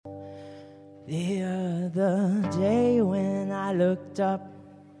The other day when I looked up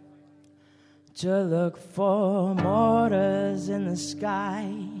to look for mortars in the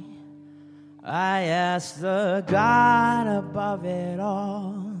sky, I asked the God above it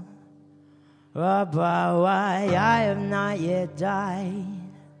all about why I have not yet died.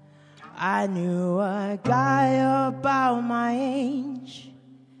 I knew a guy about my age.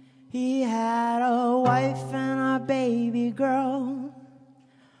 He had a wife and a baby girl,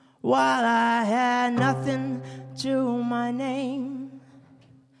 while I had nothing to my name.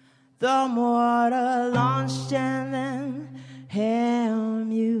 The mortar launched and then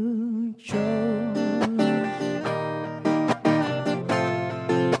him you chose.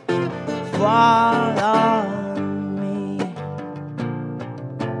 Fall on me.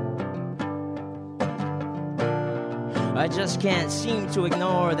 I just can't seem to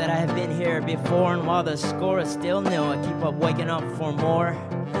ignore that I have been here before, and while the score is still nil, I keep up waking up for more.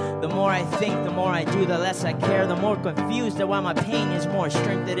 The more I think, the more I do, the less I care. The more confused that while my pain is more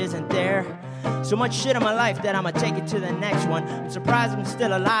strength that isn't there. So much shit in my life that I'ma take it to the next one. I'm surprised I'm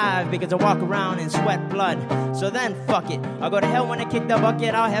still alive because I walk around in sweat blood. So then fuck it, I'll go to hell when I kick the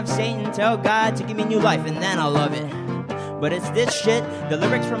bucket. I'll have Satan tell God to give me new life, and then I'll love it. But it's this shit, the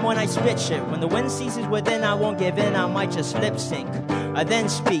lyrics from when I spit shit. When the wind ceases within, I won't give in, I might just lip sync. I then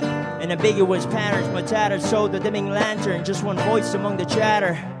speak in ambiguous patterns, my tattered soul, the dimming lantern, just one voice among the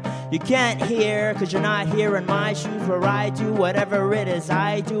chatter. You can't hear, cause you're not here in my shoes, where I do whatever it is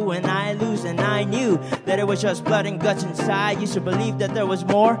I do, and I lose. And I knew that it was just blood and guts inside. Used to believe that there was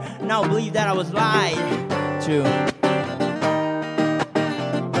more, now I believe that I was lied to.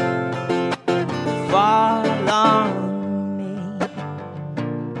 Fall on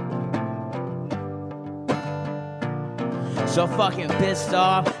so fucking pissed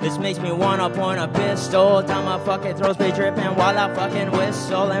off, this makes me wanna point a pistol down my fucking throat, spit dripping while I fucking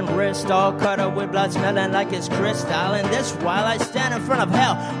whistle, and wrist all cut up with blood smelling like it's crystal. And this while I stand in front of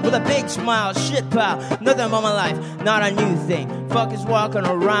hell with a big smile. Shit pal, nothing about my life, not a new thing. Fuck is walking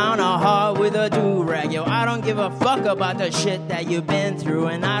around a heart with a do-rag. Yo, I don't give a fuck about the shit that you've been through,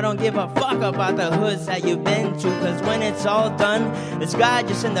 and I don't give a fuck about the hoods that you've been to, cause when it's all done, it's God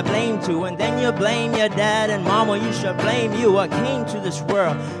you send the blame to. And then you blame your dad and mama, you should blame you. I came to this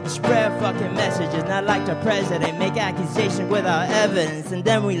world to spread fucking messages, not like the president, make accusations without evidence, and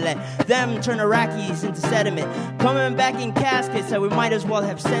then we let them turn Iraqis into sediment, coming back in caskets that we might as well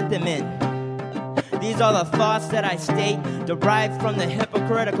have sent them in. These are the thoughts that I state, derived from the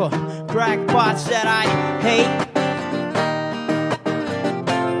hypocritical crackpots that I hate.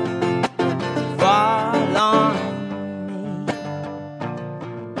 Fall on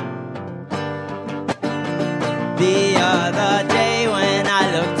the other day when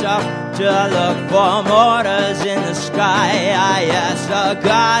I looked up to look for mortars in the sky, I asked the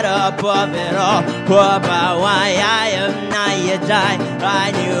God above it all about why I have not yet died.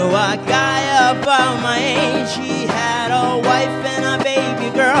 I knew a guy about my age. He had a wife and a baby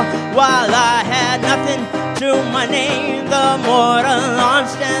girl, while I had nothing to my name. The mortar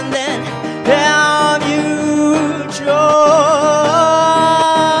launched and then have you chose.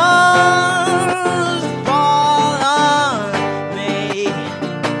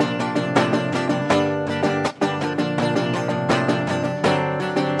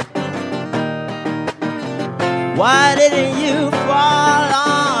 Why didn't you fall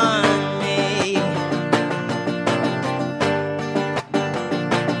on